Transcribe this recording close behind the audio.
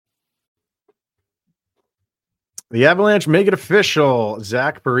The Avalanche make it official.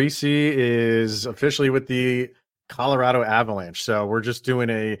 Zach Parise is officially with the Colorado Avalanche. So we're just doing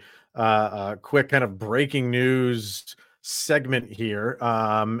a quick kind of breaking news segment here,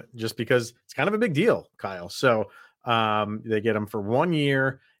 just because it's kind of a big deal, Kyle. So they get him for 1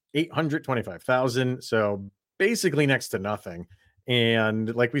 year, 825,000. So basically next to nothing.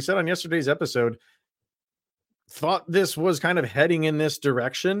 And like we said on yesterday's episode, thought this was kind of heading in this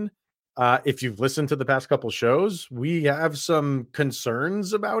direction. If you've listened to the past couple shows, we have some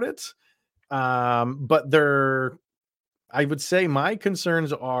concerns about it. But I would say my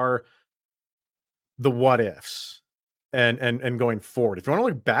concerns are the what ifs and going forward. If you want to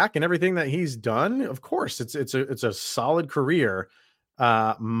look back and everything that he's done, of course, it's a solid career.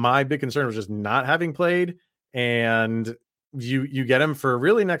 My big concern was just not having played, and you get him for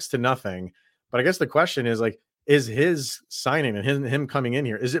really next to nothing. But I guess the question is like, is his signing and him coming in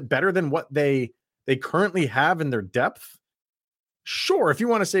here, is it better than what they currently have in their depth? Sure, if you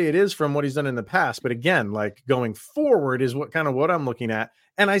want to say it is from what he's done in the past, but again, like going forward is what I'm looking at,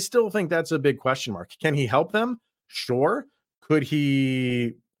 and I still think that's a big question mark. Can he help them? Sure. Could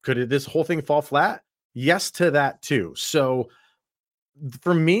this whole thing fall flat? Yes to that too. So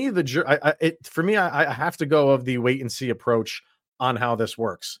for me, I have to go of the wait and see approach on how this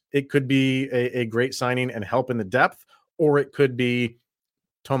works. It could be a great signing and help in the depth, or it could be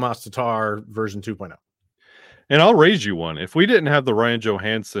Tomas Tatar version 2.0. And I'll raise you one. If we didn't have the Ryan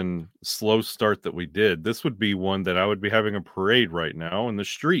Johansson slow start that we did, this would be one that I would be having a parade right now in the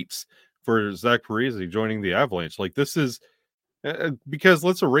streets for Zach Parise joining the Avalanche. Like, this is because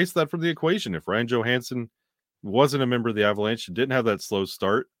let's erase that from the equation. If Ryan Johansson wasn't a member of the Avalanche and didn't have that slow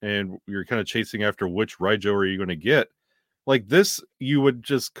start, and you're kind of chasing after which Ryjo are you going to get, like this, you would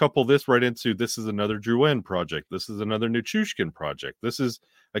just couple this right into, this is another Drouin project. This is another Nichushkin project. This is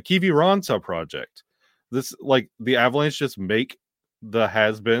a Kivi Ranta project. This, like, the Avalanche just make the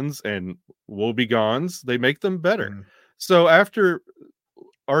has-beens and woe-begones, they make them better. So after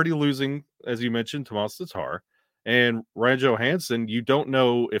already losing, as you mentioned, Tomas Tatar and Ryan Johansson, you don't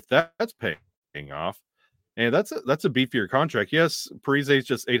know if that's paying off. And that's a beefier contract. Yes, Parise is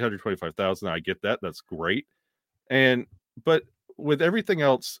just 825,000. I get that. That's great. But with everything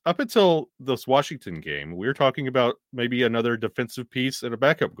else, up until this Washington game, we were talking about maybe another defensive piece and a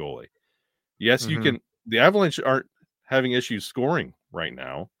backup goalie. Yes, you can. The Avalanche aren't having issues scoring right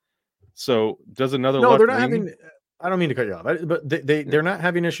now. So does another No, left they're not wing... having. I don't mean to cut you off, but they're not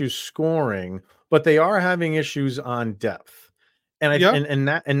having issues scoring, but they are having issues on depth. And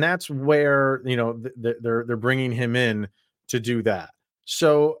and that's where, they're bringing him in to do that.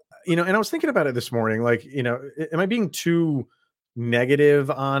 So, and I was thinking about it this morning, like, am I being too negative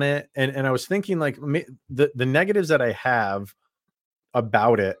on it? And I was thinking like the negatives that I have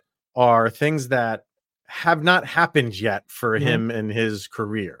about it are things that have not happened yet for him in his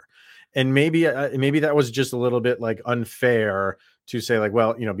career. And maybe that was just a little bit like unfair to say like,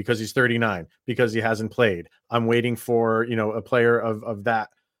 well, because he's 39, because he hasn't played, I'm waiting for, a player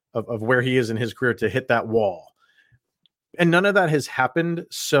of where he is in his career to hit that wall. And none of that has happened.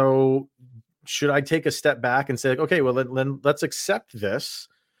 So should I take a step back and say like, okay, well, let's accept this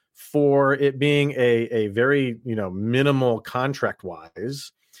for it being a very, minimal contract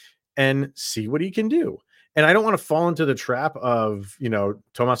wise, and see what he can do. And I don't want to fall into the trap of,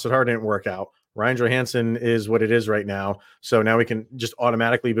 Tomas Tatar didn't work out. Ryan Johansson is what it is right now. So now we can just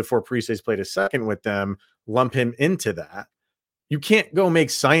automatically, before Parise's played a second with them, lump him into that. You can't go make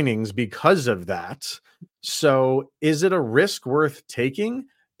signings because of that. So is it a risk worth taking?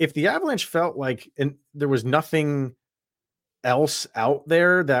 If the Avalanche felt like there was nothing else out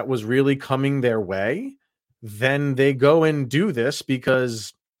there that was really coming their way, then they go and do this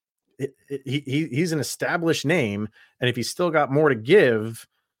because he's an established name, and if he's still got more to give,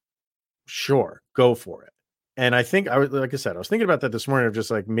 sure, go for it. And I think I was thinking about that this morning of just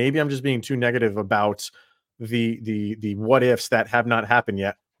like, maybe I'm just being too negative about the what ifs that have not happened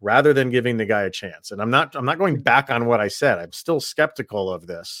yet, rather than giving the guy a chance. And I'm not going back on what I said. I'm still skeptical of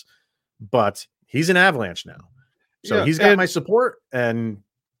this, but he's an Avalanche now, so he's got my support, and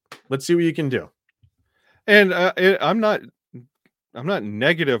let's see what you can do. And I'm not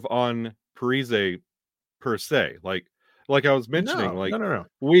negative on Parise per se. Like I was mentioning, no.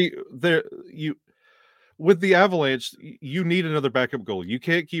 With the Avalanche, you need another backup goalie. You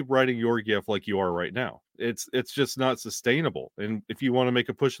can't keep riding Georgiev like you are right now. It's just not sustainable. And if you want to make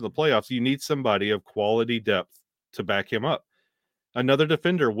a push in the playoffs, you need somebody of quality depth to back him up. Another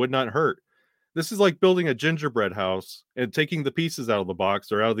defender would not hurt. This is like building a gingerbread house and taking the pieces out of the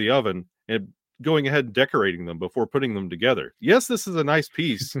box or out of the oven and going ahead and decorating them before putting them together. Yes, this is a nice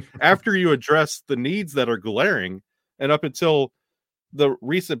piece after you address the needs that are glaring, and up until the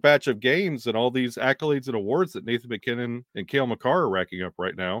recent batch of games and all these accolades and awards that Nathan McKinnon and Cale Makar are racking up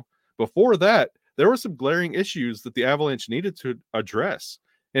right now. Before that, there were some glaring issues that the Avalanche needed to address.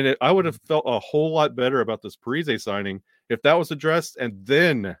 And I would have felt a whole lot better about this Parise signing if that was addressed. And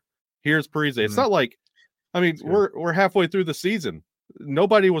then here's Parise. It's not like, I mean, we're halfway through the season.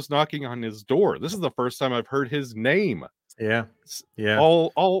 Nobody was knocking on his door. This is the first time I've heard his name. Yeah.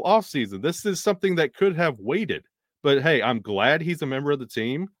 All off season. This is something that could have waited. But hey, I'm glad he's a member of the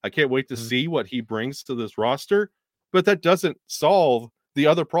team. I can't wait to see what he brings to this roster. But that doesn't solve the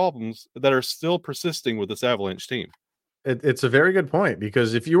other problems that are still persisting with this Avalanche team. It's a very good point,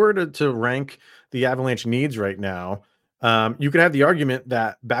 because if you were to rank the Avalanche needs right now, you could have the argument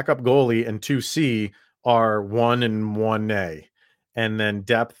that backup goalie and 2C are 1 and 1A. And then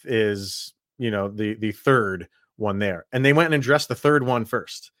depth is, the third one there. And they went and addressed the third one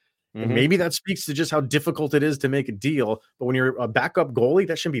first. And maybe that speaks to just how difficult it is to make a deal. But when you're a backup goalie,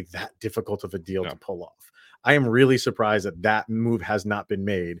 that shouldn't be that difficult of a deal to pull off. I am really surprised that move has not been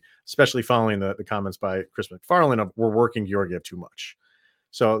made, especially following the comments by Chris McFarland of, we're working Georgiev too much.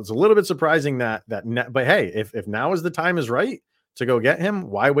 So it's a little bit surprising but hey, if now is the time is right to go get him,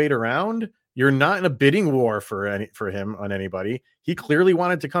 why wait around? You're not in a bidding war for him on anybody. He clearly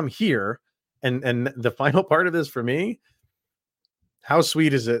wanted to come here. And the final part of this for me, how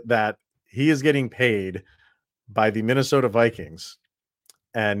sweet is it that he is getting paid by the Minnesota Vikings,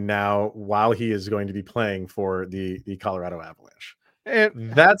 and now while he is going to be playing for the Colorado Avalanche?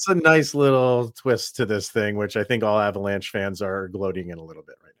 And that's a nice little twist to this thing, which I think all Avalanche fans are gloating in a little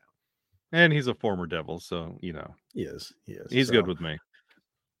bit right now. And he's a former Devil, so he is. He's good with me.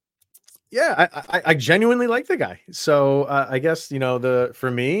 Yeah, I genuinely like the guy. So I guess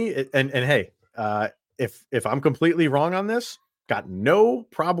for me, and hey, if I'm completely wrong on this, got no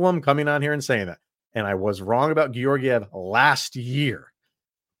problem coming on here and saying that. And I was wrong about Georgiev last year.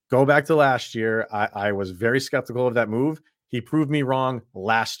 Go back to last year. I was very skeptical of that move. He proved me wrong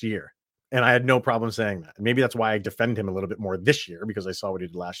last year, and I had no problem saying that. And maybe that's why I defend him a little bit more this year, because I saw what he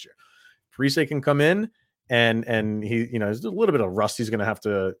did last year. Parise can come in, and he, there's a little bit of rust he's going to have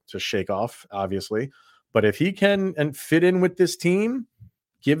to shake off, obviously. But if he can and fit in with this team,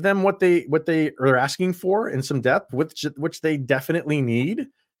 give them what they are asking for in some depth, which they definitely need,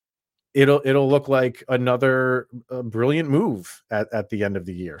 it'll look like another brilliant move at the end of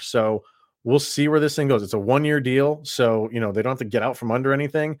the year. So we'll see where this thing goes. It's a 1-year deal, so they don't have to get out from under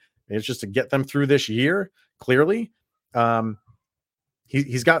anything. It's just to get them through this year. Clearly,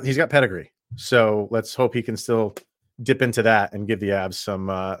 he's got pedigree. So let's hope he can still dip into that and give the Avs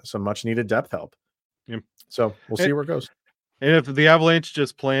some much needed depth help. Yeah. So we'll see where it goes. And if the Avalanche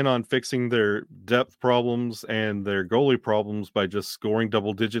just plan on fixing their depth problems and their goalie problems by just scoring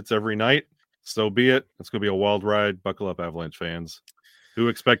double digits every night, so be it. It's going to be a wild ride. Buckle up, Avalanche fans. Who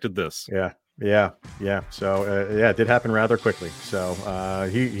expected this? Yeah. So, it did happen rather quickly. So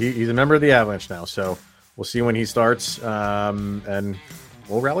he's a member of the Avalanche now. So we'll see when he starts, and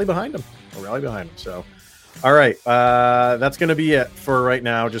we'll rally behind him. So, all right. That's going to be it for right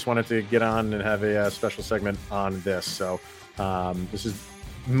now. Just wanted to get on and have a special segment on this. So this is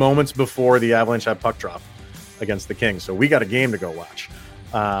moments before the Avalanche had puck drop against the Kings. So we got a game to go watch.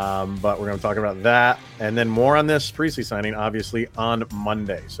 But we're going to talk about that and then more on this Parise signing, obviously, on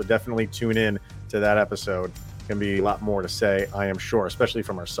Monday. So definitely tune in to that episode. Going to be a lot more to say, I am sure, especially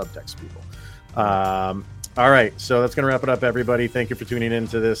from our subtext people. All right, so that's going to wrap it up, everybody. Thank you for tuning in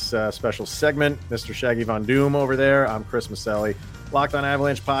to this special segment. Mr. Shaggy Von Doom over there. I'm Chris Maselli. Locked on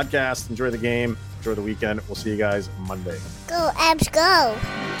Avalanche podcast. Enjoy the game. Enjoy the weekend. We'll see you guys Monday. Go, Abs, go.